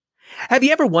Have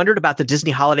you ever wondered about the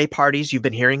Disney holiday parties you've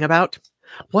been hearing about?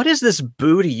 What is this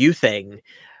boo to you thing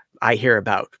I hear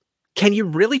about? Can you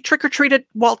really trick or treat at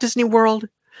Walt Disney World?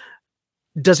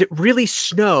 Does it really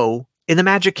snow in the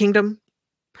Magic Kingdom?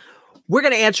 We're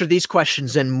going to answer these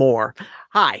questions and more.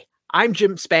 Hi, I'm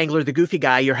Jim Spangler, the Goofy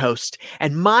Guy, your host,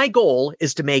 and my goal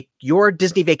is to make your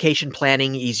Disney vacation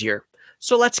planning easier.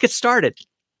 So let's get started.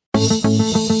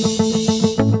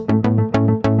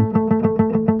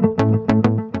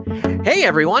 Hey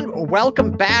everyone,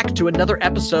 welcome back to another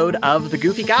episode of The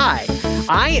Goofy Guy.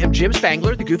 I am Jim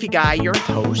Spangler, the Goofy Guy, your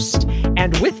host,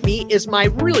 and with me is my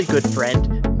really good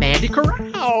friend, Mandy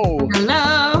Corral.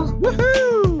 Hello.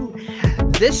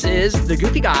 Woohoo! This is The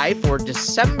Goofy Guy for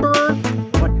December,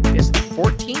 what is it,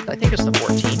 14th? I think it's the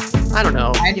 14th. I don't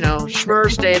know.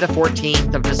 Schmur's Day, the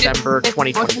 14th of December,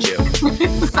 2022.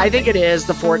 I think it is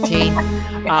the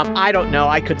 14th. I don't know.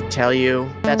 I couldn't tell you.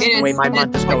 That's the way my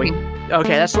month is going.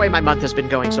 Okay, that's the way my month has been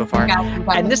going so far.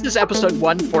 And this is episode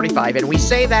 145. And we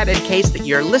say that in case that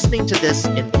you're listening to this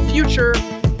in the future,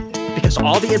 because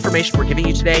all the information we're giving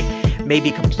you today may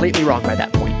be completely wrong by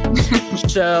that point.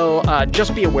 So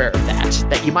just be aware of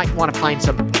that you might want to find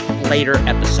some later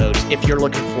episodes if you're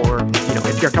looking for,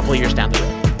 if you're a couple of years down the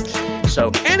road. So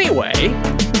anyway,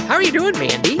 how are you doing,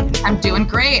 Mandy? I'm doing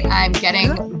great. I'm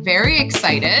getting very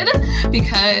excited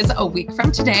because a week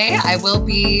from today, I will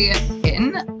be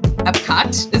in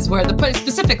Epcot is where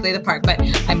specifically the park, but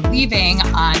I'm leaving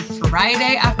on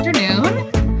Friday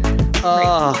afternoon.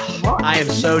 Oh, I am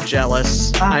so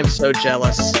jealous. I'm so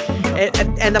jealous.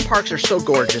 And the parks are so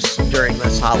gorgeous during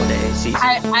this holiday season.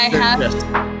 I have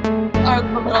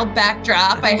a little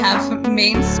backdrop. I have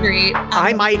Main Street.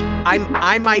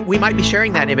 We might be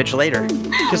sharing that image later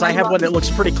because I have one that looks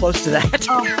pretty close to that.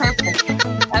 Oh, perfect.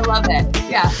 I love it.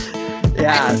 Yeah.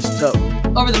 Yeah. So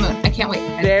over the moon. I can't wait.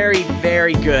 Very,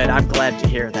 very good. I'm glad to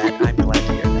hear that.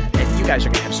 And you guys are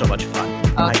going to have so much fun.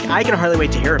 Okay. I can hardly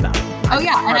wait to hear about it. Oh,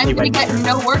 yeah. And I'm going to get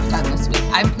no work done this week.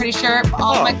 I'm pretty sure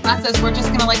all of my classes, we're just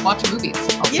going to watch movies.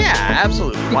 Yeah,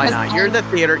 absolutely. Why not? You're the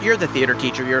theater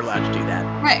teacher. You're allowed to do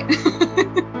that. Right.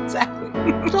 Exactly.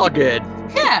 It's all good.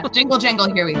 Yeah. Jingle,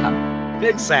 jangle. Here we come.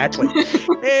 Exactly.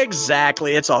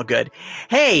 Exactly. It's all good.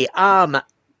 Hey,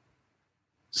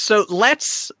 so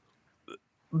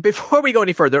before we go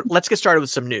any further, let's get started with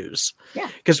some news. Yeah.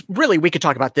 Because really, we could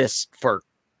talk about this for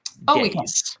days. We can.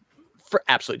 For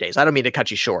absolute days. I don't mean to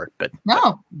cut you short, but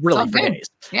no, really for days.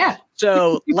 Yeah.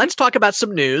 So let's talk about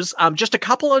some news. Just a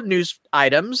couple of news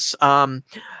items.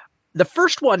 The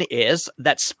first one is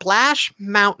that Splash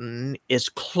Mountain is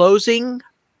closing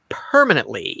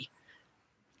permanently.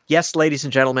 Yes, ladies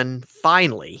and gentlemen,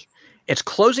 finally. It's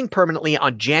closing permanently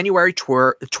on January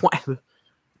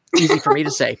easy for me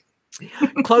to say.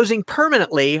 Closing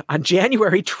permanently on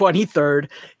January 23rd,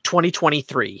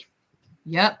 2023.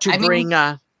 Yep. To bring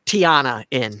Tiana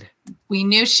in. We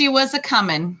knew she was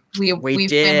coming. We've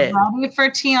did. Been ready for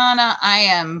Tiana. I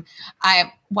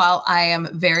am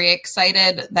very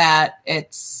excited that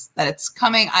it's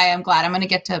coming. I am glad I'm going to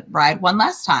get to ride one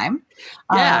last time.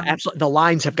 Yeah, absolutely. The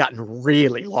lines have gotten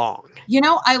really long.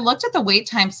 I looked at the wait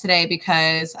times today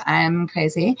because I'm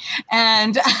crazy,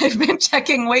 and I've been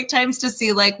checking wait times to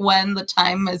see when the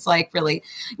time is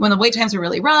when the wait times are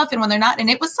really rough and when they're not. And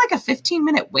it was like a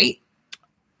 15-minute wait.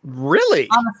 Really?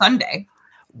 On a Sunday.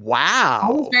 Wow.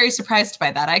 I was very surprised by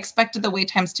that. I expected the wait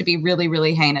times to be really,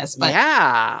 really heinous. But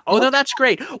yeah. Oh, no, that's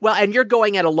great. Well, and you're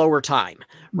going at a lower time,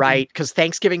 right? Because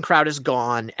Thanksgiving crowd is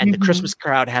gone and the Christmas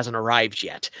crowd hasn't arrived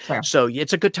yet. Sure. So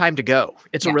it's a good time to go.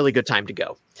 It's a really good time to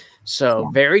go. So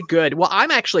very good. Well,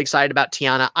 I'm actually excited about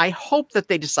Tiana. I hope that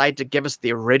they decide to give us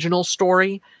the original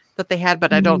story that they had,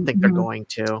 but I don't think they're going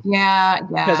to. Yeah.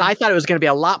 Because I thought it was going to be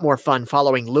a lot more fun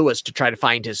following Lewis to try to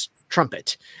find his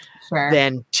trumpet. Sure.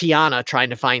 Than Tiana trying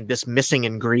to find this missing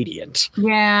ingredient.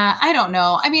 Yeah, I don't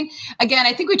know. I mean, again,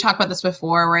 I think we talked about this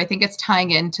before where I think it's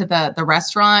tying into the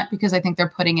restaurant because I think they're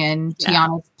putting in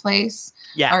Tiana's place.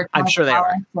 Yeah, I'm sure they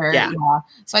are. Yeah.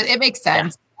 So it makes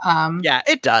sense. Yeah,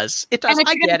 it does. It does. And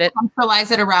I get it. Centralize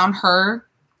it around her.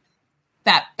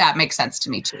 That makes sense to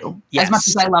me too. Yes. As much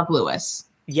as I love Lewis.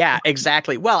 Yeah,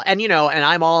 exactly. Well, and and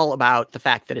I'm all about the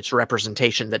fact that it's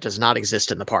representation that does not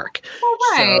exist in the park. Well,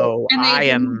 right. So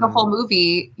and the whole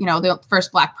movie, the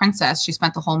first Black Princess, she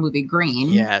spent the whole movie green.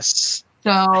 Yes.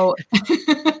 So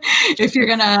if you're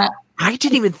gonna, I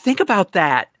didn't even think about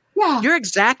that. Yeah. You're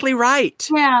exactly right.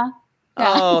 Yeah.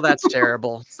 Oh, that's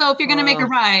terrible. So if you're gonna make a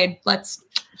ride, let's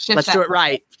do it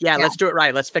right. Yeah, let's do it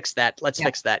right. Let's fix that.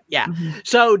 Fix that. Yeah.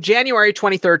 So January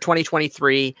 23rd,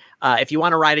 2023, if you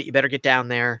want to ride it, you better get down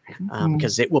there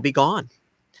because it will be gone.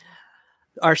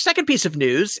 Our second piece of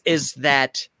news is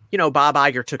that Bob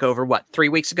Iger took over, 3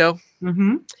 weeks ago?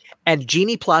 Mm-hmm. And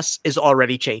Genie Plus is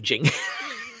already changing.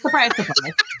 Surprise,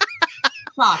 surprise.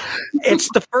 Shock. It's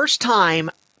the first time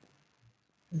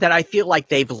that I feel like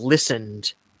they've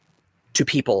listened to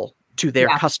people, to their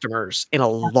customers in a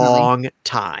long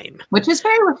time. Which is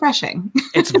very refreshing.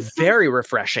 It's very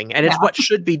refreshing, and it's what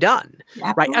should be done,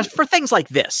 right? As for things like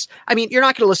this, I mean, you're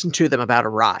not going to listen to them about a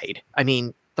ride. I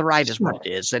mean, the ride is what it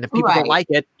is, and if people don't like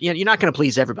it, you're not going to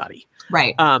please everybody.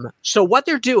 Right. So what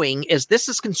they're doing is, this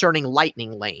is concerning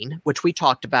Lightning Lane, which we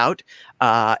talked about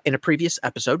in a previous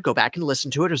episode. Go back and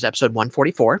listen to it. It was episode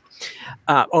 144.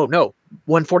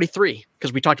 143,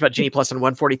 because we talked about Genie Plus on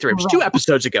 143. It was 2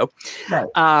 episodes ago. Right.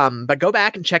 But go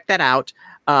back and check that out.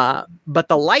 But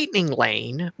the Lightning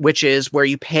Lane, which is where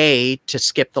you pay to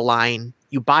skip the line,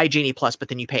 you buy Genie Plus, but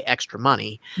then you pay extra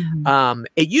money. Mm-hmm.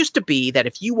 It used to be that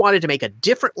if you wanted to make a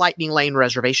different Lightning Lane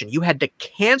reservation, you had to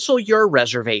cancel your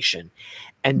reservation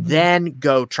and then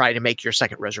go try to make your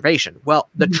second reservation. Well,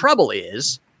 the trouble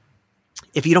is,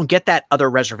 if you don't get that other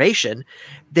reservation,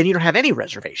 then you don't have any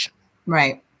reservation.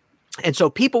 Right. And so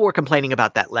people were complaining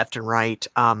about that left and right.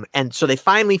 And so they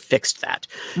finally fixed that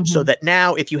so that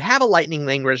now if you have a Lightning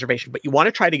Lane reservation, but you want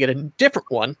to try to get a different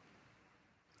one,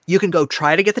 you can go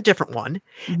try to get the different one.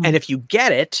 And if you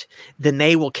get it, then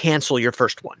they will cancel your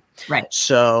first one. Right.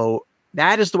 So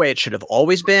that is the way it should have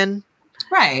always been.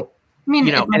 Right. I mean,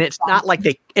 and it's not like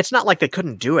they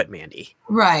couldn't do it, Mandy.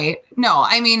 Right. No,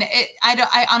 I mean,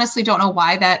 I honestly don't know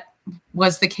why that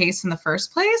was the case in the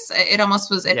first place. It almost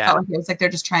was, felt like it was like they're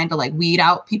just trying to like weed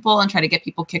out people and try to get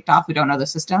people kicked off who don't know the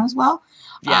system as well.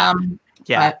 Yeah.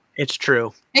 But it's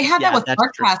true. They had that with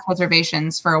Park Pass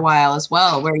reservations for a while as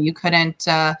well, where you couldn't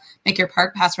make your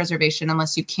Park Pass reservation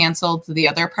unless you canceled the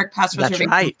other Park Pass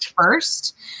reservation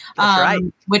first.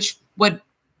 Which would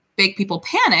make people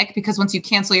panic, because once you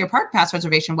cancel your Park Pass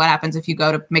reservation, what happens if you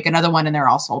go to make another one and they're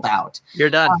all sold out? You're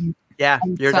done.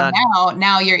 You're done.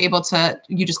 Now you're able to,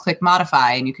 you just click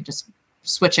modify and you could just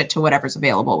switch it to whatever's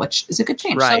available, which is a good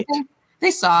change. Right. So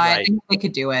they saw it, they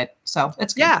could do it. So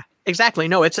it's good. Yeah, exactly.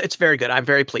 No, it's very good. I'm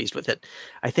very pleased with it.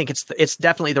 I think it's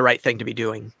definitely the right thing to be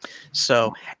doing.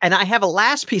 So, and I have a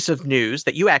last piece of news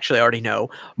that you actually already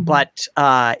know, but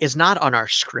is not on our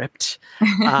script.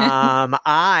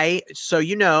 I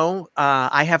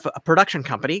have a production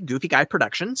company, Goofy Guy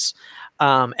Productions.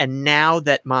 And now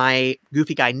that my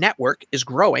Goofy Guy network is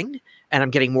growing and I'm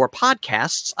getting more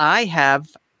podcasts, I have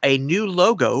a new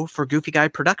logo for Goofy Guy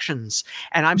Productions.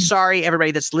 And I'm sorry, everybody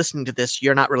that's listening to this,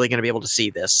 you're not really going to be able to see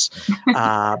this.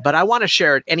 But I want to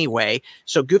share it anyway.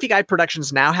 So Goofy Guy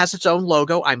Productions now has its own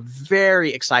logo. I'm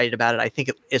very excited about it. I think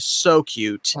it is so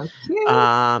cute. So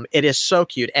cute. It is so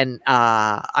cute. And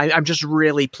I'm just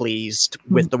really pleased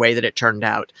with the way that it turned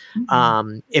out.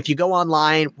 If you go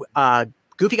online,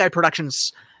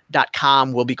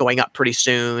 GoofyGuyProductions.com will be going up pretty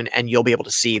soon, and you'll be able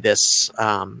to see this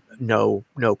no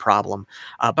problem.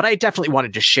 But I definitely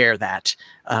wanted to share that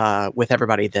with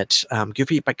everybody, that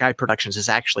Goofy Guy Productions is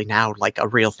actually now like a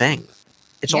real thing.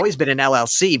 It's always been an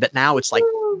LLC, but now it's like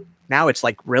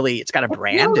really, it's got a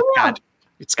brand.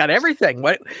 It's got everything.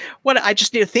 What I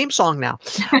just need a theme song now.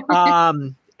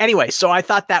 Anyway, so I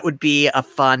thought that would be a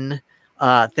fun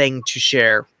thing to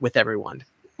share with everyone.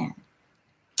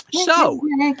 So,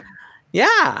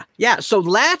 so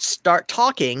let's start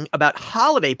talking about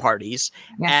holiday parties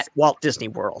at Walt Disney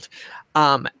World.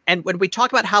 And when we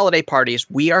talk about holiday parties,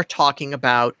 we are talking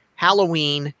about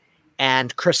Halloween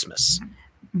and Christmas.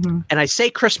 And I say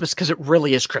Christmas because it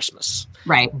really is Christmas.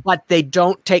 Right. But they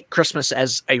don't take Christmas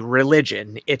as a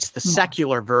religion. It's the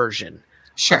secular version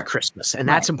of Christmas. And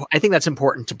that's I think that's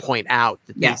important to point out,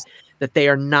 that they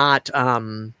are not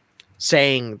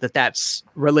saying that that's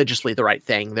religiously the right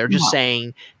thing. They're just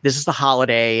saying this is the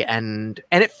holiday, and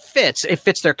it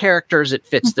fits their characters, it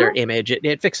fits their image,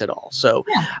 it fits it all. So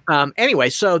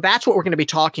anyway, so that's what we're going to be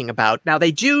talking about. Now,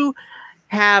 they do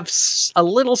have a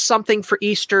little something for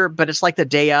Easter, but it's like the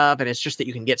day of, and it's just that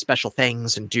you can get special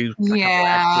things and do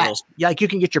like you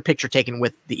can get your picture taken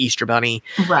with the Easter bunny,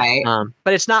 right?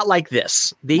 But it's not like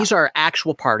this. These are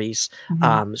actual parties.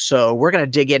 So we're going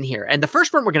to dig in here, and the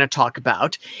first one we're going to talk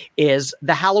about is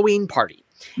the Halloween party,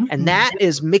 and that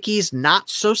is Mickey's Not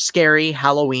So Scary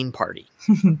Halloween Party.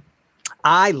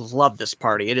 I love this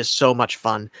party. It is so much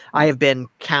fun. I have been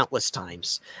countless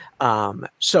times.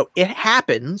 So it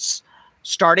happens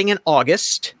starting in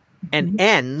August and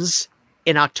ends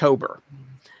in October.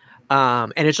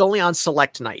 And it's only on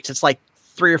select nights. It's like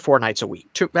 3 or 4 nights a week.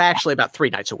 Actually, about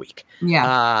 3 nights a week.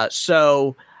 Yeah. It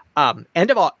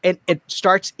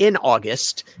starts in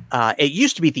August. It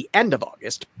used to be the end of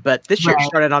August, but this year it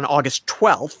started on August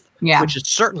 12th. Yeah. which is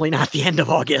certainly not the end of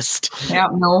August. Yeah,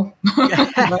 no.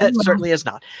 It certainly is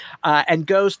not. And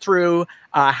goes through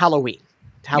Halloween.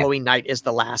 Halloween night is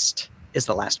the last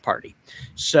party.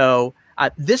 So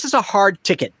this is a hard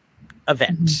ticket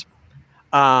event.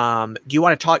 Do you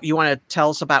want to tell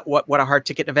us about what a hard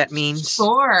ticket event means?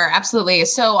 Sure, absolutely.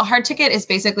 So a hard ticket is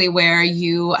basically where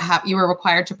you are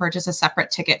required to purchase a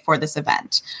separate ticket for this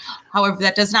event. However,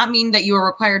 that does not mean that you are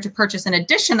required to purchase an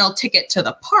additional ticket to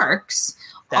the parks.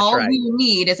 That's All right. you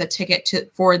need is a ticket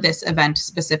for this event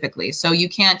specifically. So you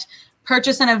can't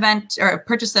purchase an event or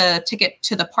purchase a ticket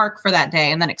to the park for that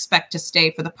day and then expect to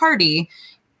stay for the party.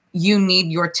 You need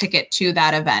your ticket to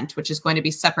that event, which is going to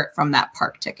be separate from that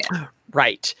park ticket.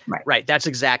 Right. That's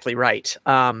exactly right.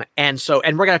 And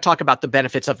we're going to talk about the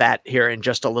benefits of that here in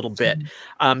just a little bit.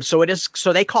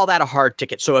 So they call that a hard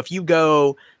ticket. So if you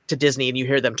go to Disney and you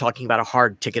hear them talking about a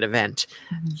hard ticket event,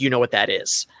 you know what that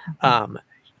is.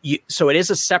 So it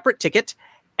is a separate ticket,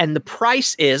 and the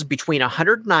price is between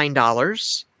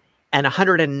 $109 and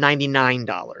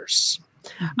 $199.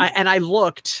 And I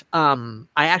looked, I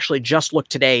actually just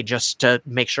looked today just to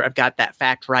make sure I've got that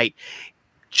fact right.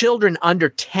 Children under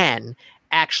 10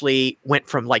 actually went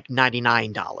from like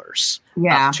 $99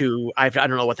 up to, I don't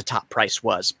know what the top price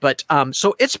was, but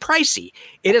so it's pricey.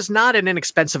 It is not an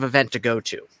inexpensive event to go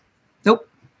to. Nope.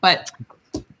 But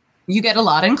you get a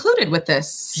lot included with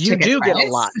this. You do get a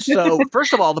lot. So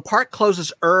first of all, the park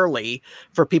closes early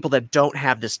for people that don't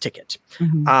have this ticket.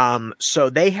 So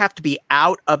they have to be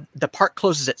out of the park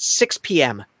closes at 6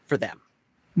 p.m. for them.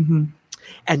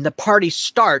 And the party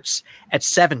starts at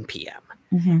 7 p.m.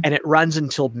 And it runs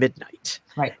until midnight.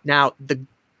 Right. Now,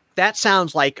 that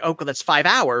sounds like, that's 5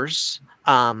 hours.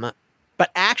 But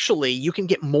actually, you can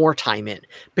get more time in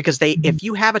because if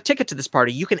you have a ticket to this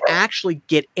party, you can actually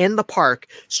get in the park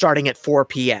starting at 4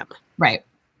 p.m. Right.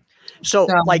 So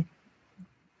what I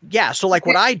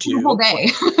do. A whole day.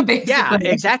 Basically. Yeah,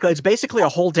 exactly. It's basically a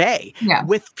whole day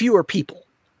with fewer people.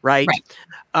 Right.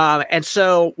 And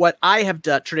so what I have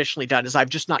traditionally done is I've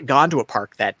just not gone to a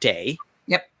park that day.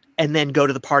 Yep. And then go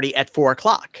to the party at 4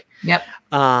 o'clock. Yep.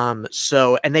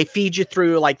 And they feed you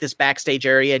through like this backstage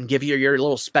area and give you your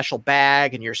little special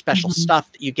bag and your special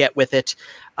stuff that you get with it.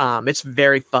 It's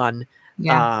very fun.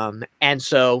 Yeah. And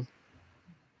so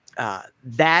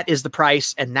that is the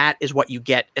price, and that is what you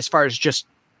get as far as just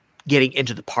getting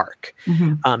into the park.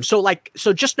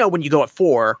 So just know when you go at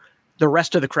 4, the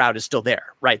rest of the crowd is still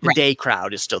there, right? The day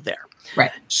crowd is still there.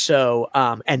 Right. So,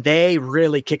 and they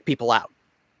really kick people out.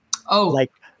 Oh,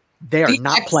 like, they are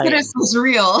not playing. This is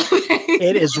real.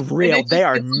 It is real. They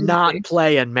are not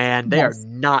playing, man. They are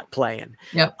not playing.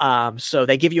 Yep. So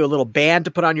they give you a little band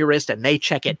to put on your wrist, and they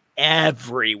check it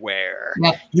everywhere.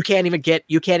 Yep. You can't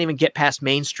even get past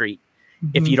Main Street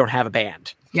if you don't have a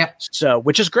band. Yep. So,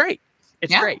 which is great.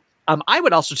 It's great. I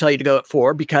would also tell you to go at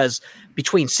 4 because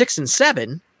between 6 and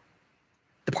 7,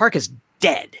 the park is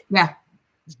dead. Yeah.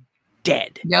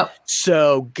 Dead. Yep.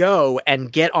 So go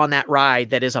and get on that ride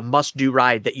that is a must-do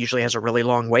ride that usually has a really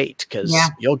long wait because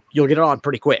you'll get it on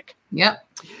pretty quick. Yep.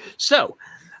 So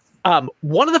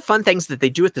one of the fun things that they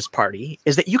do at this party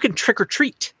is that you can trick or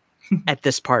treat at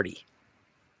this party.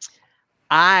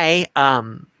 There's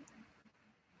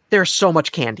so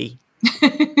much candy.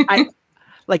 I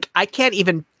can't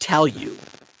even tell you.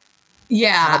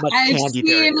 Yeah, how much candy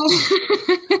there is.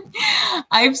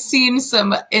 I've seen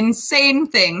some insane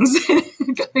things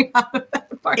coming out of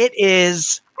that park. It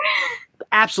is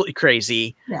absolutely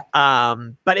crazy. Yeah.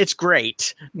 But it's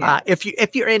great. Yeah.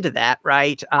 If you're into that,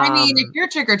 right? I mean, if you're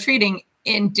trick-or-treating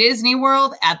in Disney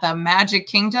World at the Magic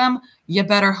Kingdom, you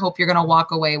better hope you're going to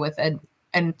walk away with a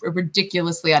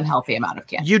ridiculously unhealthy amount of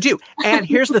candy. You do. And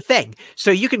here's the thing.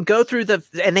 So you can go through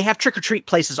and they have trick-or-treat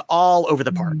places all over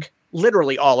the park,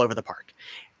 literally all over the park.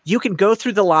 You can go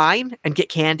through the line and get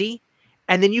candy,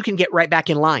 and then you can get right back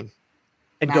in line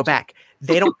and go back.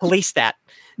 They don't police that.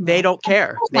 They don't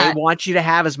care. They want you to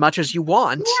have as much as you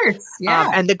want. Of course.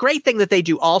 Yeah. And the great thing that they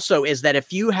do also is that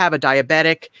if you have a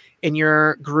diabetic in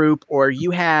your group or you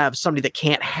have somebody that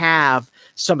can't have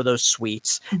some of those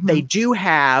sweets, they do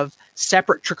have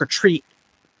separate trick-or-treat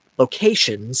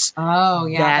locations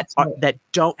that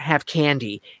don't have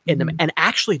candy in them. And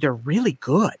actually, they're really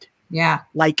good. Yeah.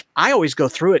 Like, I always go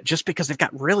through it just because they've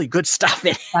got really good stuff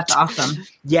in it. That's awesome.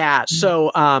 Yeah.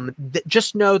 So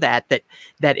just know that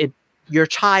your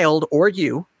child or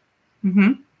you,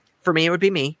 for me, it would be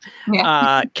me,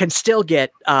 can still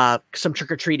get some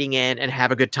trick-or-treating in and have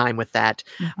a good time with that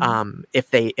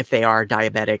if they are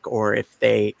diabetic or if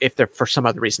they're for some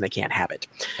other reason they can't have it.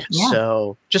 Yeah.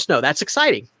 So just know that's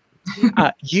exciting.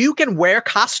 You can wear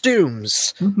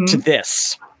costumes to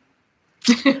this.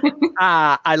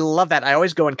 I love that. I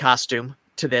always go in costume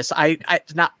to this. I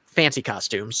not fancy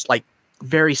costumes, like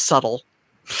very subtle.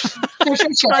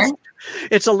 Sure.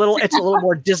 It's a little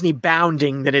more Disney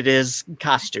bounding than it is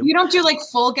costume. You don't do like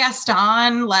full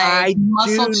Gaston, like I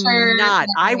muscle do shirt. not.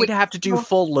 I would have to do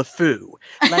full LeFou.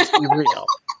 Let's be real.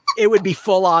 It would be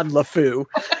full on LeFou.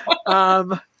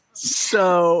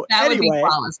 So that would anyway, be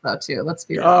flawless though too. Let's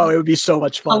be real. Oh, it would be so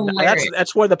much fun. Hilarious.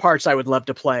 That's one of the parts I would love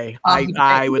to play.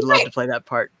 I would love to play that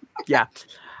part. Yeah.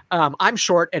 I'm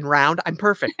short and round. I'm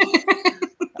perfect.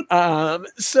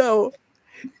 So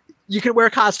you can wear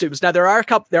costumes. Now there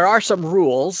are some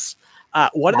rules.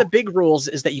 One of the big rules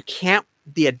is that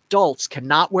the adults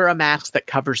cannot wear a mask that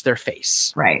covers their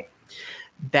face. Right.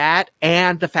 That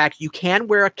and the fact you can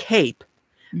wear a cape,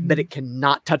 but it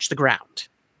cannot touch the ground.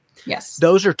 Yes.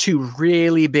 Those are two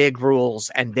really big rules,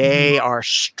 and they are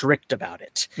strict about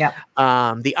it. Yeah.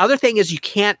 The other thing is you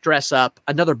can't dress up.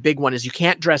 Another big one is you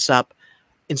can't dress up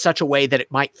in such a way that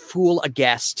it might fool a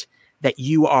guest that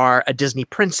you are a Disney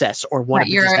princess or one of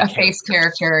the You're Disney a face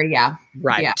character. Yeah.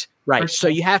 Right. Yeah, right. So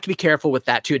you have to be careful with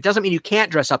that too. It doesn't mean you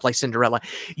can't dress up like Cinderella.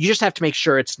 You just have to make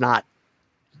sure it's not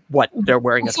what they're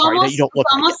wearing at the party, that you don't look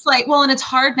like almost like, well, and it's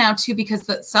hard now too, because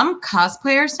some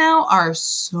cosplayers now are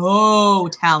so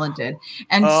talented.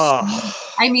 And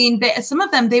I mean, some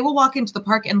of them, they will walk into the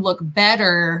park and look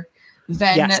better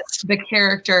than the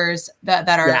characters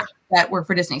that were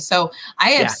for Disney. So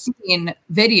I have seen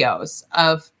videos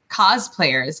of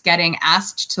cosplayers getting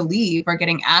asked to leave or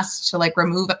getting asked to like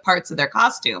remove parts of their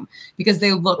costume because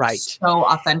they look so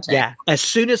authentic. Yeah. As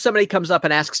soon as somebody comes up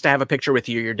and asks to have a picture with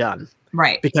you, you're done.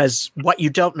 Right. Because what you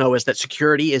don't know is that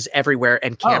security is everywhere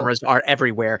and cameras are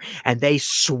everywhere, and they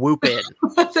swoop in.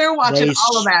 They're watching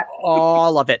all of that.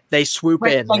 All of it. They swoop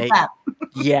in. Like that.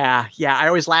 Yeah. I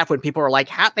always laugh when people are like,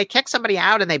 how they kick somebody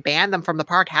out and they ban them from the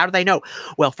park. How do they know?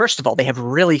 Well, first of all, they have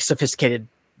really sophisticated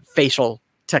facial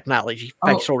technology,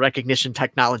 facial recognition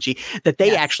technology that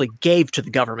they actually gave to the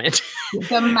government.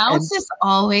 The mouse is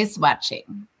always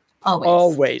watching.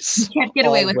 Always. You can't get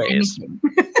away with anything.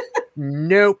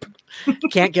 Nope.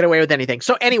 Can't get away with anything.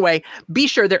 So anyway, be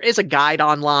sure there is a guide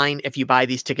online if you buy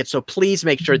these tickets. So please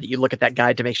make sure that you look at that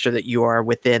guide to make sure that you are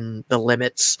within the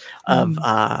limits of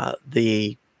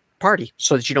the party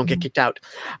so that you don't get kicked out.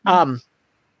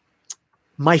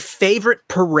 My favorite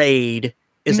parade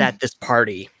is at this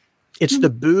party. It's the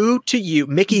Boo to You,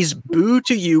 Mickey's Boo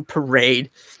to You parade.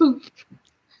 Boo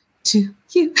to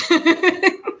You.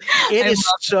 It is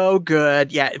so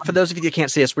good. Yeah. For those of you that can't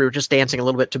see us, we were just dancing a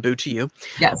little bit to Boo to You.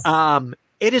 Yes.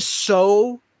 It is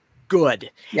so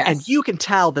good. Yes. And you can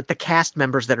tell that the cast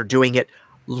members that are doing it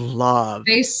love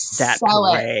that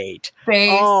parade. They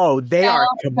are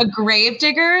the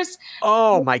Gravediggers.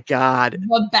 Oh my God.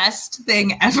 The best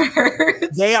thing ever.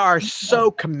 They are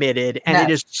so committed, and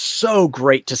it is so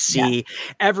great to see.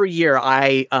 Yeah. Every year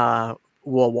I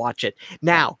will watch it.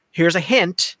 Now, here's a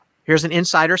hint. Here's an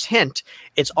insider's hint.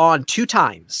 It's on 2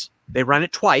 times. They run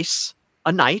it twice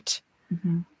a night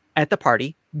at the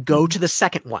party. Go to the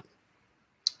second one.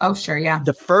 Oh, sure. Yeah.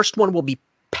 The first one will be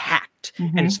packed,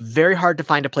 and it's very hard to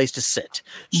find a place to sit.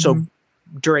 So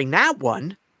during that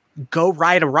one, go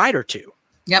ride a ride or two.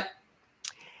 Yep.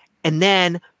 And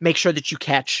then make sure that you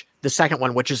catch the second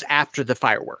one, which is after the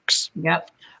fireworks.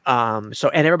 Yep. And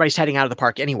everybody's heading out of the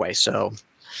park anyway. So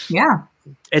yeah,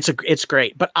 it's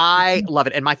great, but I love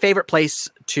it. And my favorite place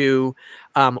to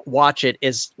watch it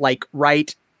is like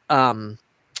right in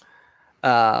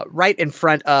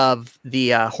front of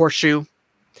the horseshoe.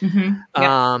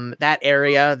 That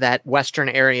area, that western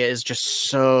area, is just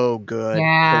so good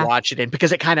to watch it in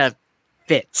because it kind of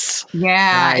fits.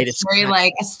 Yeah, right? It's very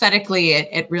like aesthetically,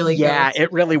 it really goes.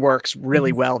 It really works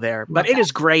really well there. But it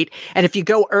is great, and if you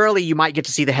go early, you might get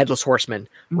to see the Headless Horseman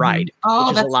ride,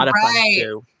 which is a lot of fun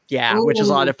too. Yeah, which is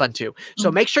a lot of fun too.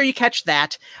 So make sure you catch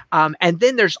that. And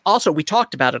then there's also, we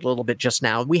talked about it a little bit just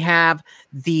now. We have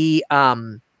the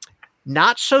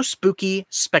Not So Spooky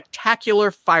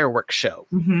Spectacular Fireworks Show.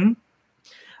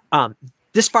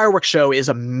 This fireworks show is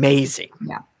amazing.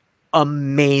 Yeah.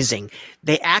 Amazing.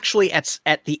 They actually at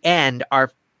the end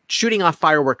are shooting off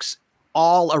fireworks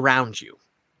all around you.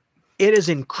 It is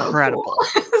incredible.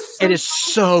 So cool. It is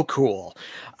so cool.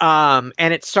 And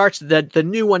it starts, the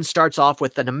new one starts off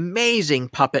with an amazing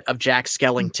puppet of Jack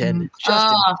Skellington.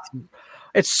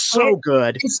 It's so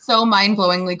good. It's so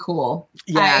mind-blowingly cool.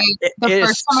 Yeah. The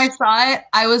first time I saw it,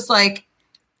 I was like,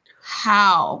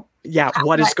 how? Yeah,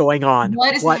 what is going on?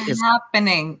 What is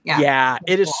happening? Yeah,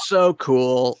 it is so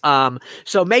cool.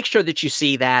 So make sure that you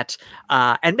see that,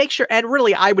 and make sure, and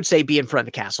really, I would say be in front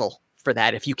of the castle for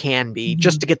that if you can be,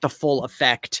 just to get the full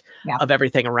effect of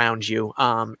everything around you.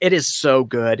 It is so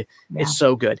good. Yeah. It's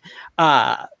so good.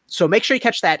 So make sure you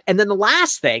catch that. And then the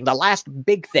last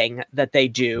big thing that they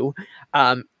do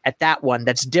at that one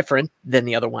that's different than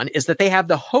the other one is that they have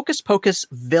the Hocus Pocus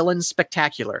Villain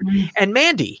Spectacular. And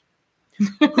Mandy,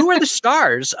 who are the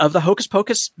stars of the Hocus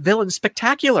Pocus Villain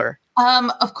Spectacular?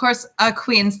 Of course, our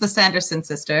queens, the Sanderson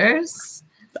sisters.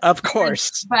 Of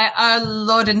course. By our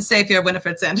Lord and Savior,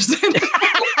 Winifred Sanderson.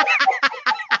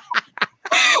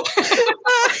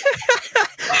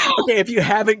 Okay, if you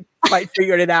haven't quite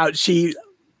figured it out, she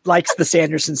likes the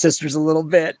Sanderson sisters a little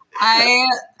bit. I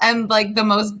am like the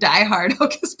most diehard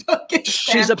Hocus Pocus.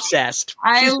 She's obsessed.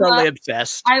 She's totally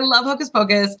obsessed. I love Hocus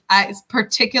Pocus.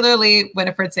 Particularly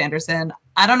Winifred Sanderson.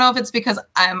 I don't know if it's because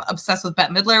I'm obsessed with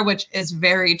Bette Midler, which is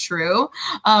very true,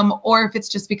 or if it's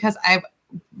just because I've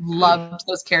loved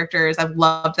those characters. I've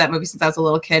loved that movie since I was a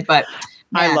little kid. But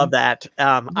man, I love that.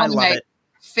 I love it.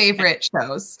 Favorite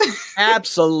shows.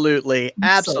 Absolutely.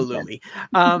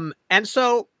 And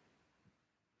so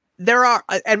there are,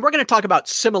 and we're going to talk about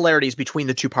similarities between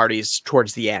the two parties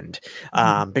towards the end,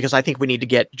 because I think we need to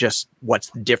get just what's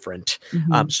different.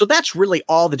 So that's really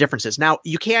all the differences. Now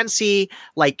you can see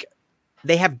like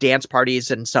they have dance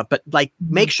parties and stuff, but like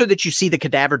make sure that you see the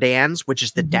Cadaver Dans, which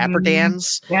is the Dapper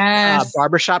Dans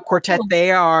barbershop quartet.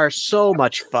 They are so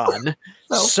much fun.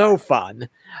 so fun.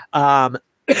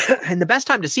 And the best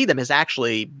time to see them is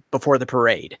actually before the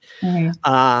parade.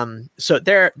 So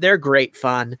they're great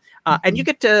fun. And you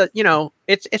get to,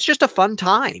 it's just a fun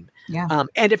time. Yeah.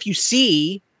 And if you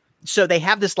see, so they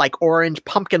have this like orange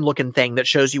pumpkin looking thing that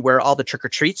shows you where all the trick or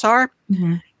treats are.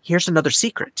 Here's another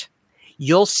secret.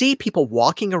 You'll see people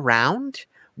walking around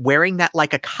wearing that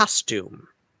like a costume.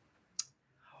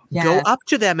 Go up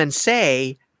to them and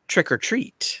say, trick or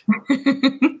treat,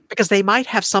 because they might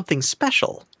have something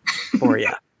special for you.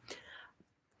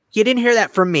 You didn't hear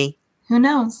that from me. Who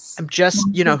knows? I'm just,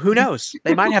 who knows?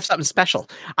 They might have something special.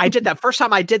 I did that. First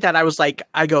time I did that, I was like,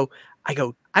 I go, I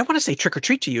want to say trick or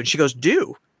treat to you. And she goes,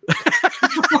 do.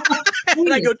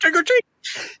 And I go, trick or treat.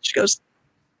 She goes,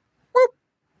 whoop.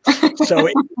 So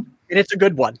it's a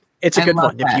good one. It's a good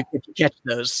one if you catch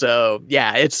those. So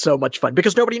yeah, it's so much fun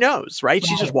because nobody knows, right?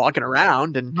 She's just walking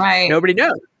around and nobody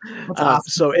knows. Awesome.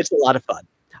 So it's a lot of fun.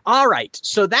 All right.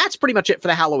 So that's pretty much it for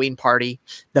the Halloween party.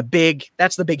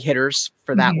 That's the big hitters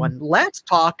for that one. Let's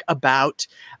talk about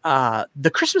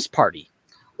the Christmas party.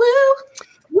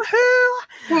 Woo!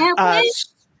 Woohoo!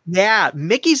 Yeah,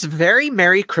 Mickey's Very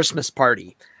Merry Christmas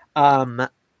Party.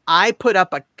 I put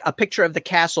up a picture of the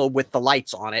castle with the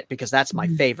lights on it because that's my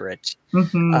favorite.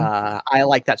 I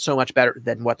like that so much better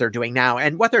than what they're doing now.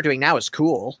 And what they're doing now is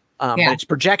cool. But it's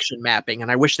projection mapping,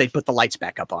 and I wish they'd put the lights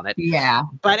back up on it. Yeah.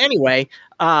 But anyway,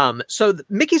 so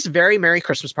Mickey's Very Merry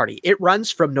Christmas Party, it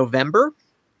runs from November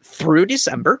through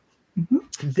December.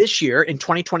 This year, in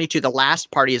 2022, the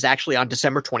last party is actually on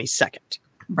December 22nd.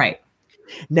 Right.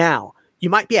 Now, you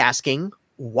might be asking,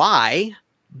 why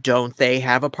don't they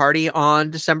have a party on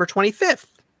December 25th?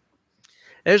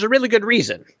 There's a really good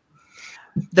reason.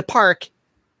 The park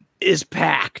is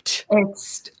packed.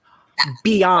 It's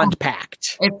beyond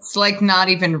packed. It's like not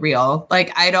even real.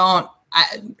 Like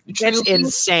it's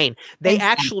insane. They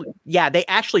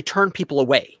actually turn people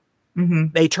away.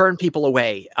 They turn people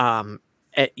away.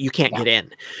 You can't get in.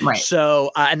 Right.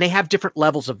 So, and they have different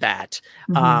levels of that.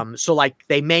 So like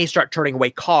they may start turning away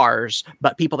cars,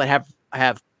 but people that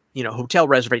have hotel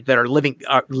reservations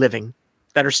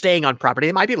that are staying on property.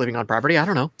 They might be living on property. I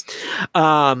don't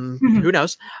know. Who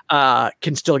knows?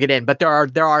 Can still get in, but there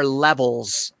are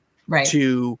levels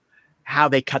to how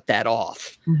they cut that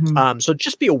off. So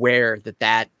just be aware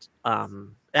that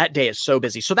day is so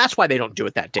busy. So that's why they don't do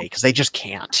it that day, because they just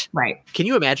can't. Right. Can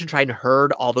you imagine trying to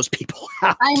herd all those people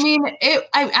out? I mean,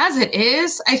 as it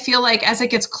is, I feel like as it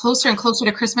gets closer and closer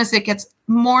to Christmas, it gets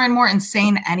more and more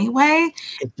insane anyway.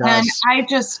 It does.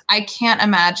 And I can't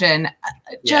imagine.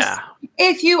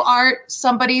 If you are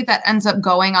somebody that ends up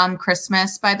going on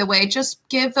Christmas, by the way, just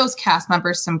give those cast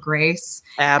members some grace.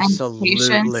 Absolutely.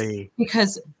 And patience,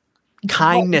 because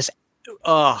kindness.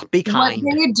 Be kind.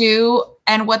 What they do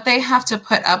and what they have to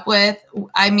put up with.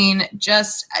 I mean,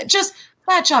 just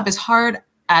that job is hard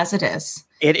as it is.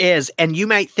 It is. And you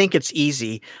might think it's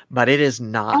easy, but it is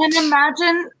not. And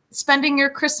imagine spending your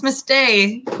Christmas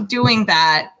day doing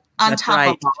that on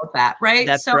top of all of that, right?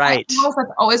 That's right.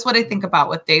 That's always what I think about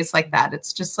with days like that.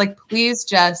 It's just like, please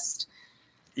just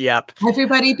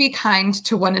everybody be kind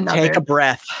to one another. Take a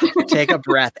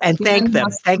breath. And thank them.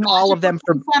 Thank all of them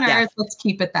for let's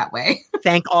keep it that way.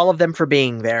 Thank all of them for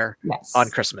being there on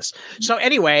Christmas. So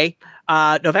anyway,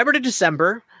 November to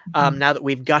December, now that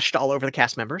we've gushed all over the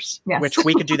cast members, Yes. which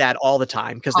we could do that all the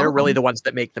time because they're really the ones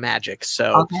that make the magic.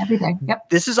 So every day. Yep.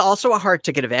 this is also a hard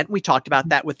ticket event. We talked about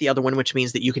that with the other one, which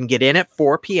means that you can get in at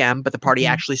 4 p.m., but the party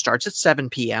actually starts at 7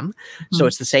 p.m. So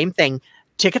it's the same thing.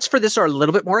 Tickets for this are a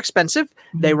little bit more expensive.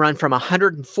 They run from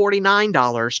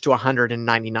 $149 to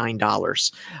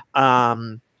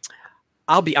 $199.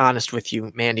 I'll be honest with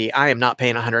you, Mandy. I am not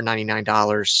paying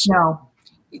 $199. No.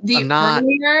 I'm not.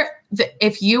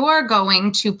 If you are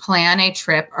going to plan a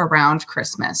trip around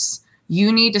Christmas,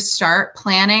 you need to start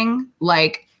planning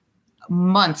like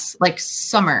months, like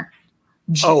summer.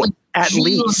 At June,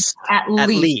 least. At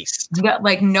least.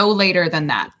 Like no later than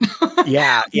that.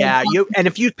 Yeah. And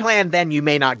if you plan, then you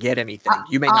may not get anything.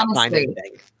 You may not find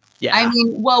anything. Yeah. I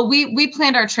mean, well, we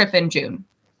planned our trip in June.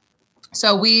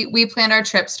 So we planned our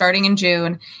trip starting in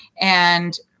June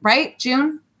and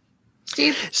June,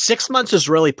 Steve? 6 months is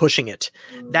really pushing it.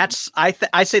 That's I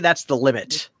say that's the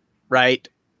limit, right?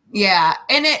 Yeah.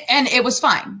 And it was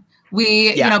fine.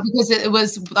 Because it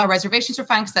was, our reservations were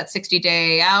fine because that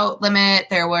 60-day out limit,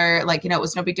 there were it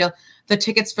was no big deal. The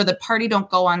tickets for the party don't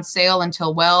go on sale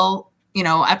until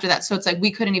after that. So it's like,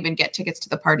 we couldn't even get tickets to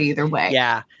the party either way.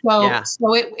 Yeah.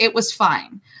 So it was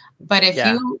fine. But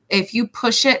if you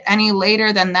push it any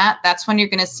later than that, that's when you're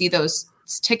going to see those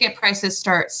ticket prices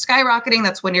start skyrocketing.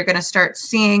 That's when you're going to start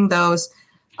seeing those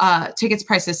tickets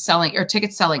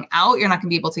selling out. You're not going to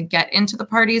be able to get into the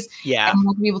parties. Yeah. And you're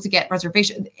not going to be able to get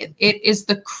reservations. It is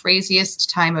the craziest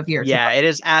time of year. Yeah, it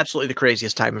is absolutely the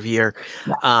craziest time of year.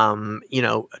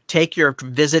 Yeah. Take your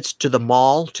visits to the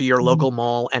mall, to your local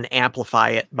mall, and amplify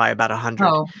it by about 100.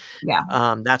 Oh,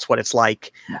 yeah. That's what it's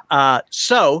like. Yeah.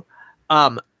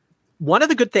 One of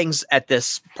the good things at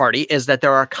this party is that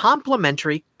there are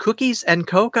complimentary cookies and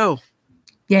cocoa.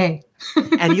 Yay.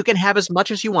 And you can have as much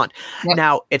as you want. Yep.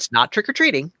 Now, it's not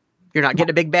trick-or-treating. You're not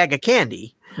getting a big bag of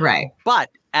candy. Right.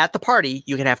 But at the party,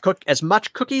 you can have as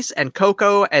much cookies and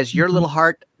cocoa as your little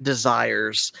heart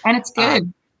desires. And it's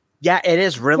good. Yeah, it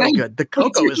is really good. The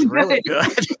cocoa is really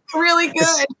good. Really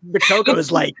good. The cocoa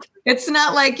is like... It's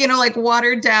not like, like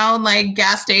watered down, like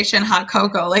gas station hot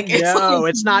cocoa.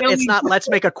 It's not. It's not. Let's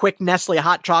make a quick Nestle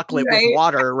hot chocolate with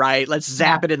water, right? Let's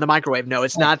zap it in the microwave. No,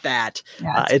 it's not that.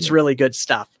 Yeah, it's really good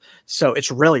stuff. So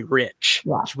it's really rich.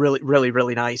 Yeah. It's really, really,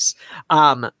 really nice.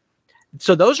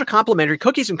 So those are complimentary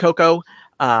cookies and cocoa.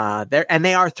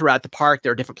 They are throughout the park.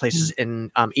 There are different places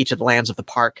in each of the lands of the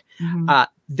park.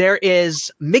 There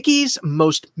is Mickey's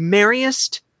Most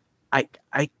Merriest. I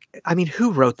mean,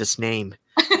 who wrote this name?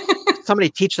 Somebody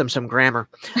teach them some grammar.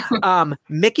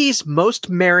 Mickey's Most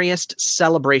Merriest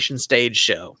Celebration Stage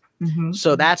Show.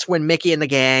 So that's when Mickey and the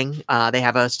gang, they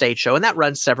have a stage show, and that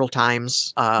runs several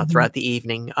times throughout the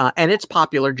evening. And it's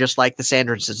popular, just like the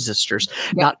Sanderson Sisters.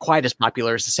 Yep. Not quite as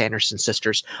popular as the Sanderson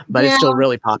Sisters, but it's still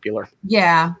really popular.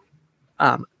 Yeah.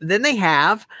 Then they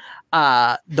have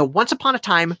the Once Upon a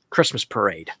Time Christmas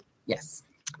Parade. Yes.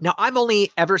 Now, I've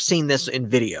only ever seen this in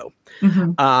video.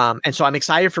 And so I'm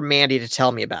excited for Mandy to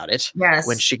tell me about it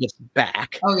when she gets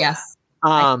back. Oh, yes.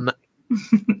 I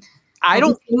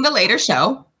don't see the later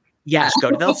show. Yes, go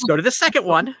to the second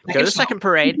one. Go to the second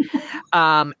parade.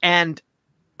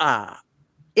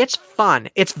 It's fun.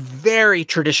 It's very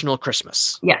traditional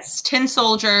Christmas. Yes. Tin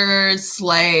soldiers,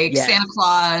 Santa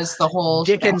Claus, the whole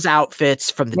Dickens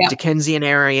outfits from the Dickensian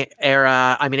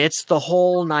era. I mean, it's the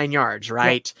whole 9 yards,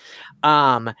 right?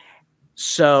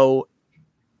 So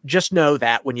just know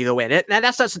that when you go in it. Now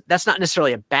that's not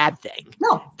necessarily a bad thing.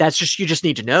 No. That's just, you just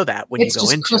need to know that when you go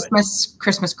into Christmas.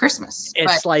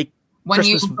 It's like when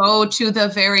Christmas. You go to the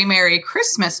Very Merry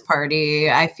Christmas Party,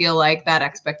 I feel like that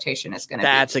expectation is going to be.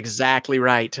 That's exactly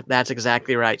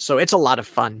right. So it's a lot of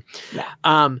fun.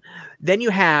 Yeah. Then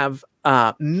you have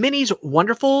Minnie's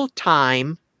Wonderful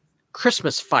Time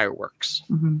Christmas Fireworks.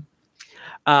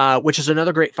 Which is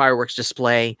another great fireworks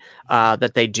display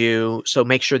that they do. So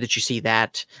make sure that you see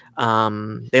that.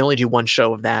 They only do one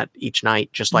show of that each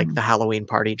night, just like the Halloween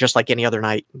party, just like any other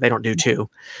night. They don't do two.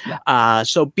 Yeah.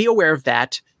 So be aware of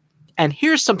that. And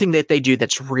here's something that they do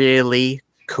that's really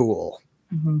cool.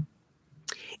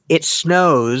 It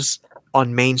snows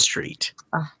on Main Street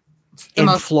in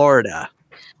Florida.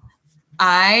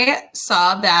 I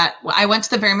saw that. I went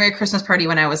to the Very Merry Christmas Party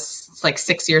when I was like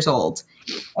 6 years old.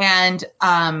 And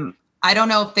I don't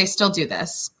know if they still do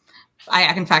this.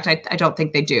 In fact, I don't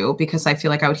think they do, because I feel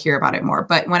like I would hear about it more.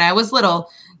 But when I was little,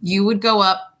 you would go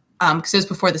up, because it was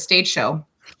before the stage show,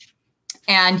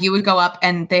 and you would go up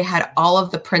and they had all of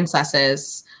the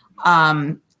princesses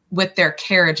with their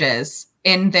carriages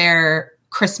in their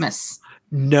Christmas.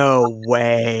 No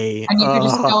way. And you could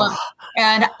just go up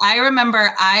And I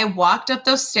remember I walked up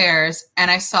those stairs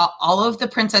and I saw all of the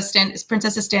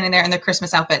princesses standing there in their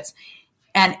Christmas outfits.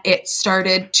 And it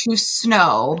started to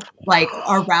snow like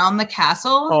around the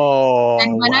castle. Oh,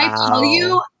 and when wow. I tell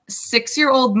you,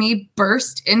 6-year-old me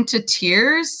burst into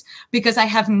tears because I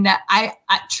have I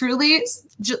truly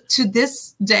to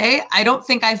this day, I don't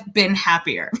think I've been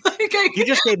happier. You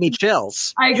just gave me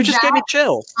chills. You just gave me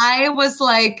chills. I was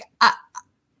like,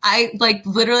 I like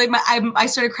literally I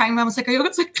started crying. Mom was like, "Are you?" I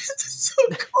was like, "This is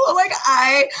so cool!" Like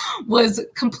I was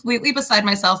completely beside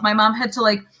myself. My mom had to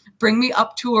like bring me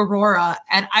up to Aurora,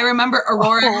 and I remember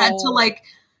Aurora had to like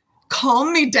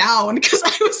calm me down because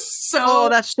I was so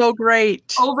that's so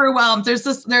great, overwhelmed.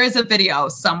 There is a video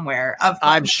somewhere of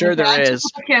I'm sure there is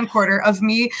a camcorder of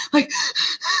me like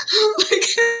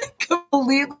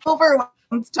completely overwhelmed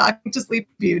talking to Sleep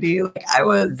Beauty. Like I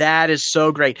was. That is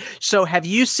so great. So have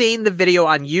you seen the video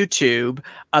on YouTube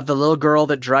of the little girl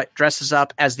that dresses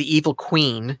up as the evil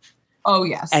queen? Oh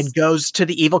yes. And goes to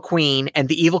the evil queen, and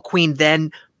the evil queen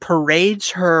then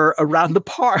parades her around the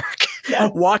park,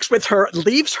 yes. Walks with her,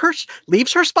 leaves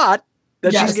her spot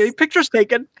that she's getting pictures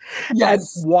taken, and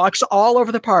walks all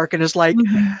over the park and is like,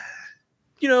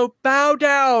 bow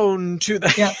down to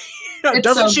the.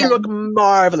 Doesn't she look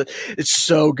marvelous? It's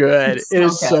so good. It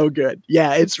is so good.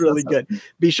 Yeah, it's really good.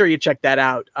 Be sure you check that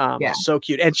out. So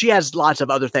cute. And she has lots of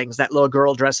other things. That little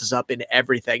girl dresses up in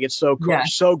everything. It's so cool.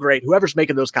 So great. Whoever's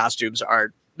making those costumes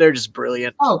they're just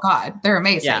brilliant. Oh God, they're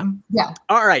amazing. Yeah.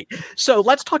 All right. So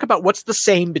let's talk about what's the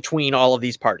same between all of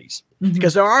these parties,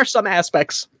 because there are some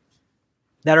aspects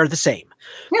that are the same.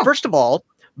 Yeah. First of all,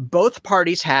 both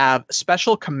parties have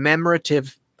special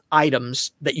commemorative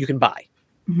items that you can buy.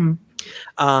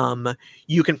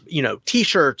 You can,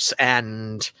 t-shirts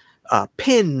and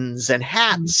pins and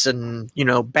hats and,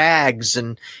 bags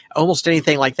and almost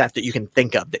anything like that you can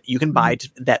think of that you can buy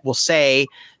that will say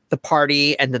the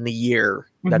party and then the year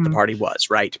that the party was,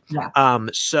 right? Yeah.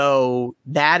 So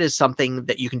that is something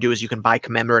that you can do, is you can buy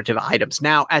commemorative items.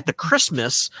 Now at the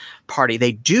Christmas party,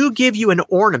 they do give you an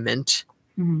ornament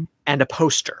and a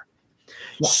poster.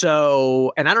 Yeah.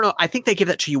 So, and I don't know, I think they give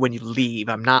that to you when you leave.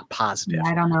 I'm not positive.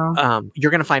 I don't know. You're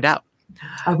going to find out.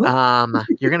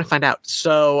 You're going to find out.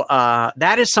 So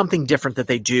that is something different that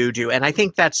they do. And I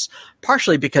think that's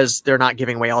partially because they're not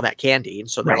giving away all that candy.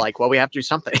 And so they're like, well, we have to do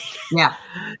something. Yeah.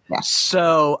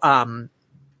 So,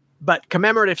 but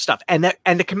commemorative stuff, and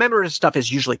the commemorative stuff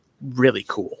is usually really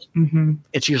cool.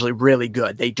 It's usually really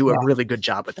good. They do a really good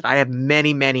job with it. I have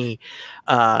many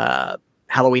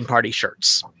Halloween party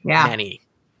shirts. Yeah. Many.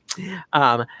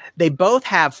 They both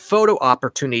have photo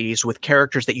opportunities with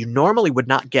characters that you normally would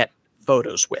not get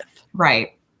photos with.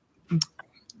 Right.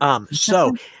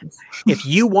 So if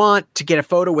you want to get a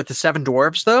photo with the Seven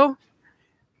Dwarfs, though,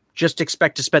 just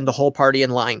expect to spend the whole party in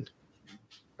line.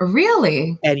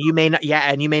 Really? And you may not. Yeah,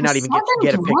 and you may not even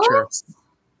get a picture.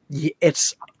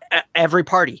 It's every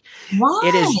party. Why?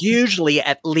 It is usually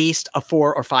at least a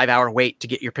 4 or 5 hour wait to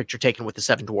get your picture taken with the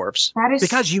Seven Dwarfs. That is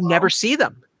because you never see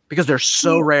them, because they're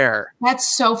so rare.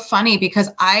 That's so funny, because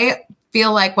I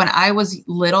feel like when I was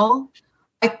little,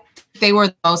 they were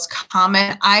the most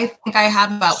common. I think I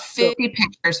have about 50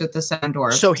 pictures with the Seven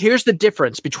Dwarfs. So here's the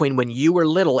difference between when you were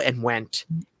little and went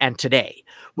and today.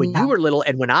 When you were little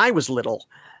and when I was little,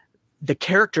 the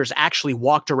characters actually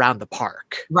walked around the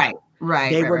park. Right.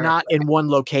 They were not in one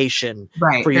location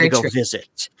for you to go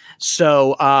visit.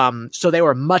 So, so they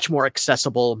were much more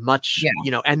accessible,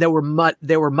 and they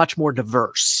were much more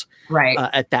diverse. Right.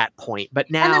 At that point. But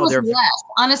now there was less.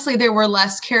 Honestly, there were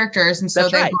less characters, and so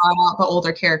they brought out the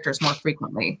older characters more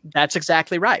frequently. That's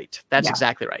exactly right.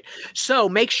 Exactly right. So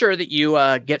make sure that you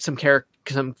get some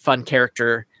fun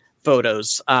character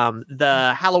photos.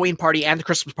 The Halloween party and the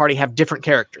Christmas party have different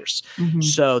characters,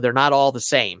 so they're not all the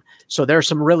same. So there are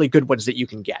some really good ones that you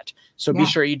can get. So be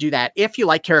sure you do that if you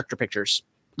like character pictures.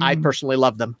 I personally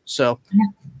love them. So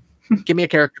give me a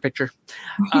character picture.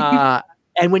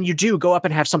 And when you do, go up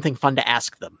and have something fun to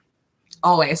ask them.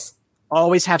 Always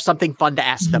have something fun to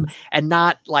ask them, and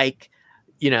not like,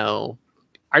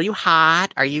 are you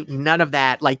hot? Are you none of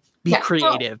that? Like, be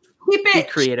creative. Keep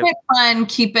it fun.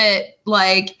 Keep it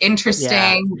like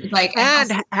interesting. Yeah. Like,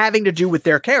 and having to do with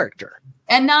their character.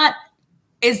 And not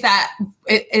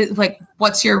like,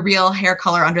 what's your real hair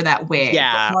color under that wig?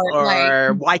 Yeah.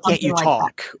 Or why can't you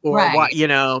talk? Or what?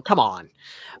 Come on.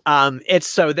 It's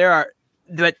so there are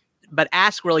but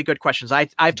ask really good questions.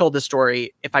 I've told this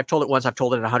story. If I've told it once, I've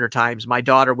told it 100 times. My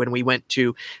daughter, when we went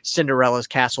to Cinderella's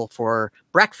castle for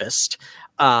breakfast,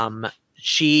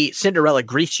 Cinderella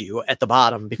greets you at the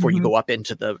bottom before you go up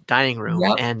into the dining room.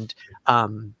 Yep. And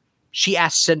she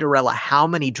asked Cinderella how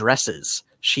many dresses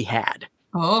she had.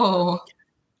 Oh.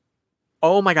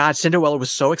 Oh my God, Cinderella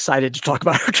was so excited to talk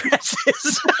about her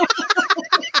dresses.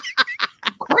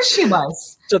 Of course she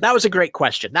was. So that was a great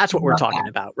question. That's what we're talking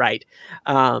about, right?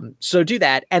 So do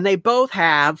that. And they both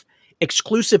have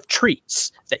exclusive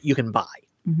treats that you can buy.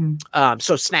 Mm-hmm.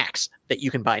 So snacks that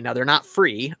you can buy. Now, they're not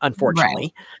free,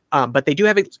 unfortunately, but they do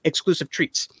have exclusive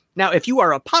treats. Now, if you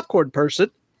are a popcorn person,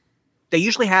 they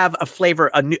usually have a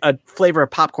flavor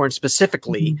of popcorn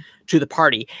specifically to the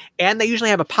party. And they usually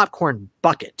have a popcorn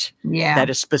bucket that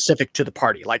is specific to the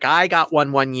party. Like I got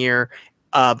one year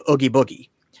of Oogie Boogie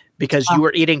because you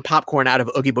were eating popcorn out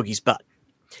of Oogie Boogie's butt.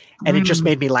 And it just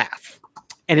made me laugh.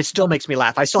 And it still makes me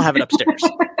laugh. I still have it upstairs.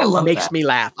 I love Makes that. me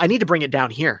laugh. I need to bring it down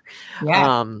here.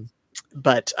 Yeah.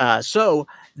 So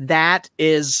that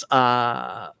is,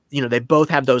 they both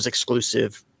have those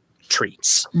exclusive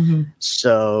treats. Mm-hmm.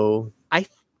 So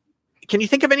can you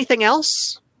think of anything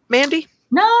else, Mandy?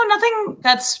 No, nothing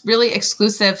that's really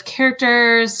exclusive.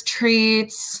 Characters,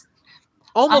 treats.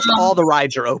 Almost all the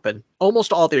rides are open.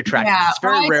 Almost all the attractions. Yeah, it's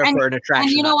very rare for an attraction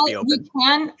and you know not to what? be open. You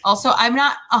can also, I'm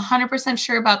not 100%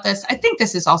 sure about this. I think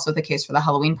this is also the case for the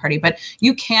Halloween party, but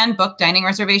you can book dining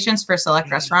reservations for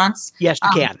select restaurants. Yes, you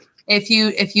can. If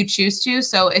you choose to.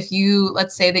 So if you,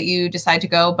 let's say that you decide to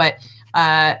go, but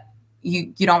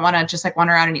you don't want to just like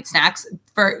wander around and eat snacks,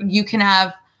 you can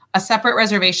have a separate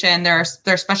reservation. There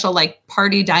are special like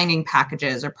party dining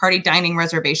packages or party dining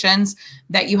reservations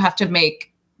that you have to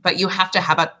make, but you have to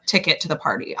have a ticket to the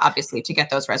party, obviously, to get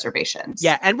those reservations.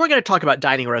 Yeah, and we're going to talk about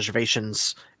dining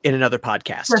reservations in another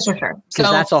podcast. For sure. So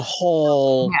that's a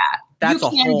whole thing.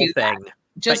 That.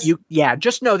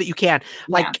 Just know that you can.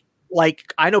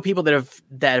 Like I know people that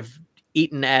have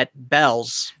eaten at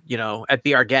Bell's, at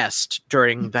Be Our Guest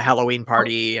during the Halloween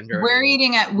party, and we're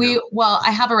eating at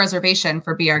I have a reservation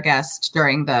for Be Our Guest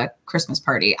during the Christmas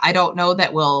party. I don't know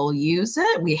that we'll use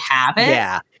it. We have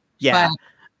it.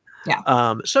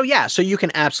 So you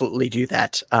can absolutely do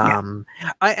that.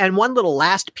 And one little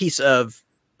last piece of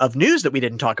news that we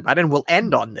didn't talk about, and we'll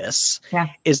end on this,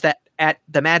 is that at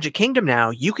the Magic Kingdom now,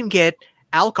 you can get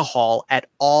alcohol at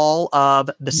all of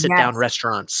the sit-down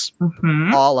restaurants,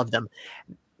 all of them.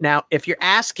 Now, if you're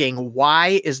asking,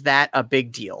 why is that a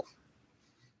big deal?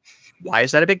 Why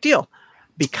is that a big deal?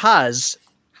 Because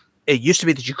it used to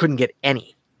be that you couldn't get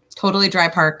any. Totally dry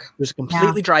park. It was a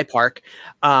completely dry park.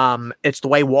 It's the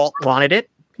way Walt wanted it.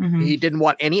 Mm-hmm. He didn't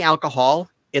want any alcohol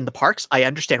in the parks. I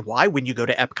understand why. When you go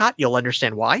to Epcot, you'll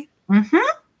understand why.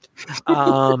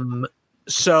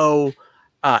 So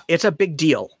it's a big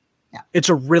deal. Yeah. It's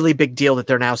a really big deal that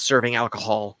they're now serving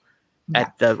alcohol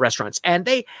at the restaurants. And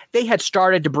they had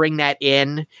started to bring that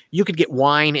in. You could get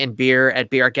wine and beer at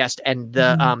Be Our Guest, and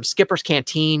the Skipper's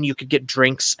Canteen, you could get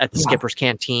drinks at the Skipper's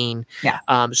Canteen. Yeah.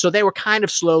 So they were kind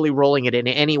of slowly rolling it in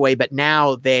anyway, but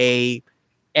now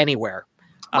anywhere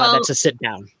that's a sit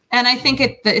down. And I think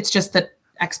it's just that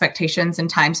expectations and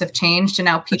times have changed, and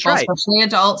now people, especially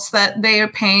adults, that they are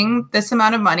paying this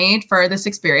amount of money for this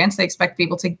experience. They expect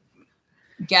people to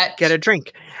get a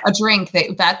drink.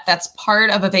 That's part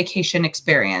of a vacation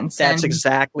experience. That's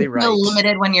exactly right. It's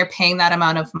limited when you're paying that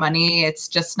amount of money. It's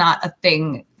just not a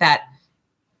thing that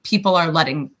people are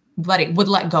would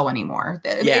let go anymore.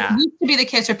 It used to be the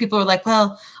case where people were like,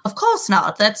 well, of course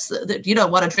not. That's, you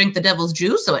don't want to drink the devil's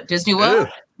juice. So at Disney World,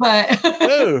 but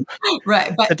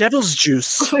right. But the devil's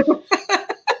juice.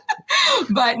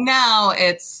 But now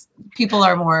people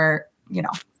are more,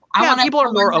 people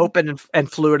are more open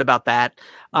and fluid about that.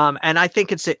 And I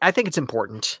think it's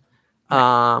important.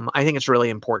 I think it's really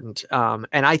important.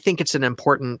 And I think it's an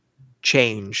important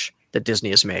change that Disney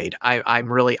has made.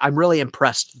 I'm really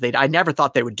impressed. I never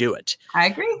thought they would do it. I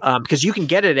agree. Because you can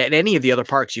get it at any of the other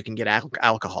parks. You can get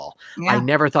alcohol. Yeah. I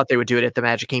never thought they would do it at the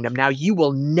Magic Kingdom. Now you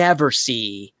will never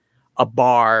see a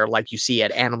bar like you see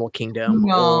at Animal Kingdom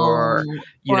or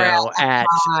at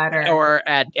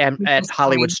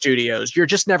Hollywood Studios. You're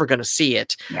just never going to see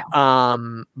it. Yeah.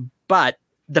 But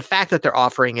the fact that they're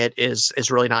offering it is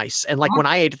really nice. And like when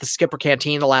I ate at the Skipper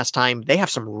Canteen the last time, they have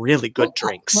some really good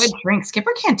drinks. Good drinks.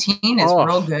 Skipper Canteen is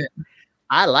real good.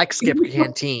 I like Skipper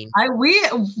Canteen.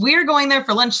 We're going there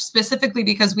for lunch specifically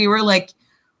because we were like,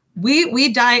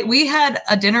 we had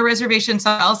a dinner reservation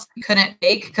somewhere else we couldn't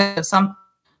make because of some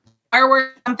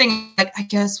fireworks, something. Like, I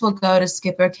guess we'll go to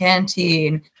Skipper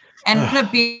Canteen. And it ended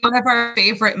up being one of our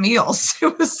favorite meals.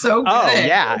 It was so good. Oh,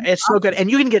 yeah. It's so good. And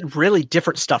you can get really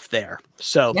different stuff there.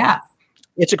 So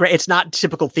it's not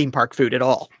typical theme park food at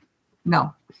all.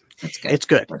 No, it's good. It's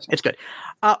good. It's good.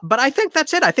 But I think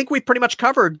that's it. I think we pretty much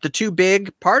covered the two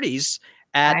big parties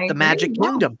at the Magic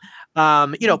Kingdom.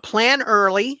 Plan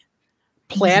early,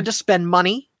 plan to spend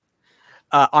money.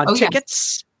 on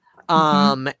tickets.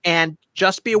 And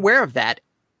just be aware of that.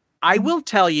 I will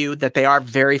tell you that they are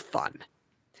very fun.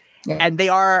 Yeah. And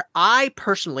I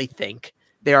personally think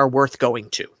they are worth going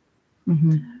to.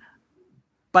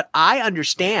 But I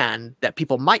understand that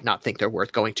people might not think they're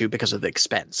worth going to because of the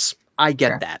expense. I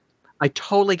get that. I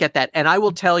totally get that. And I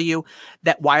will tell you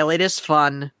that while it is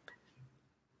fun,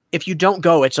 if you don't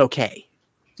go, it's okay.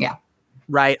 Yeah.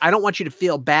 Right. I don't want you to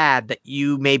feel bad that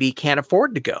you maybe can't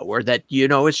afford to go, or that,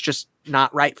 it's just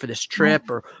not right for this trip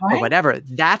or whatever.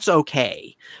 That's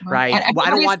okay. Right. I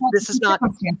don't want, this is not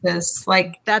circumstances.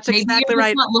 Like, that's exactly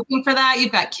right. Not looking for that.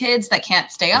 You've got kids that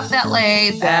can't stay up that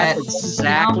late. That's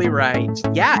exactly right.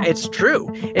 Yeah, it's true.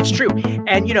 It's true.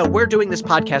 And, we're doing this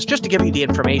podcast just to give you the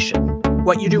information.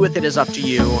 What you do with it is up to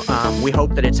you. We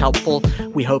hope that it's helpful.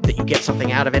 We hope that you get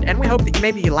something out of it. And we hope that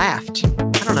maybe you laughed. I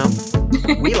don't know.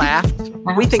 We laughed.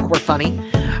 We think we're funny.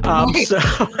 So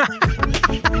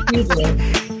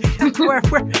we're,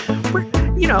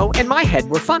 in my head,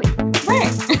 we're funny.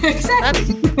 Right.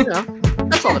 Exactly.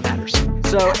 That's all that matters.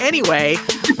 So anyway,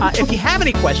 if you have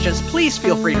any questions, please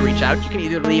feel free to reach out. You can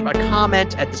either leave a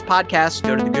comment at this podcast,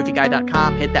 go to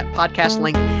thegoofyguy.com, hit that podcast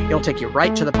link. It'll take you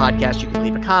right to the podcast. You can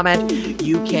leave a comment.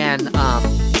 You can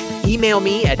email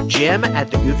me at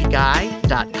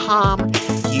jim@thegoofyguy.com.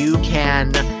 You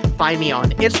can find me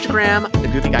on Instagram, The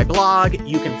Goofy Guy Blog.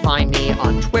 You can find me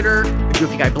on Twitter, The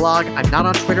Goofy Guy Blog. I'm not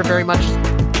on Twitter very much,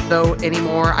 though,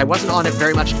 anymore. I wasn't on it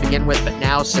very much to begin with, but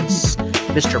now since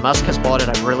Mr. Musk has bought it,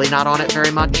 I'm really not on it very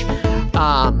much.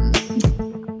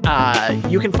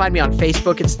 You can find me on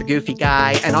Facebook, it's The Goofy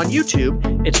Guy, and on YouTube,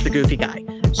 it's The Goofy Guy.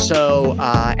 So,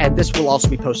 and this will also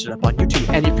be posted up on YouTube.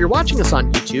 And if you're watching us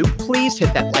on YouTube, please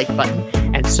hit that like button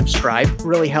and subscribe. It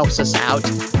really helps us out.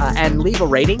 And leave a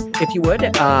rating if you would,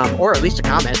 or at least a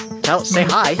comment. Say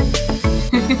hi.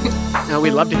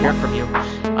 We'd love to hear from you.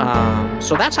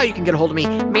 So that's how you can get a hold of me.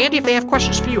 Mandy, if they have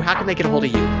questions for you, how can they get a hold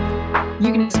of you?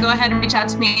 You can just go ahead and reach out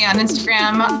to me on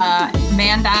Instagram,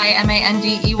 Mandeye,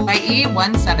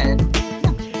 MANDEYE17.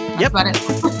 Yep. About it.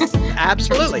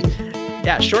 Absolutely.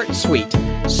 Yeah, short and sweet.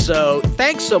 So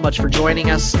thanks so much for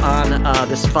joining us on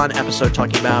this fun episode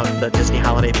talking about the Disney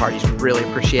holiday parties. We really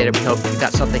appreciate it. We hope you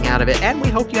got something out of it, and we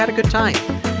hope you had a good time.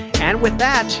 And with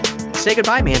that, say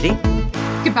goodbye, Mandy.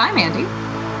 Goodbye, Mandy.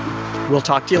 We'll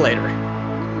talk to you later.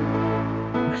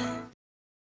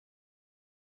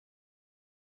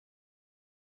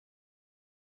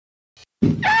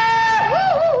 Ah!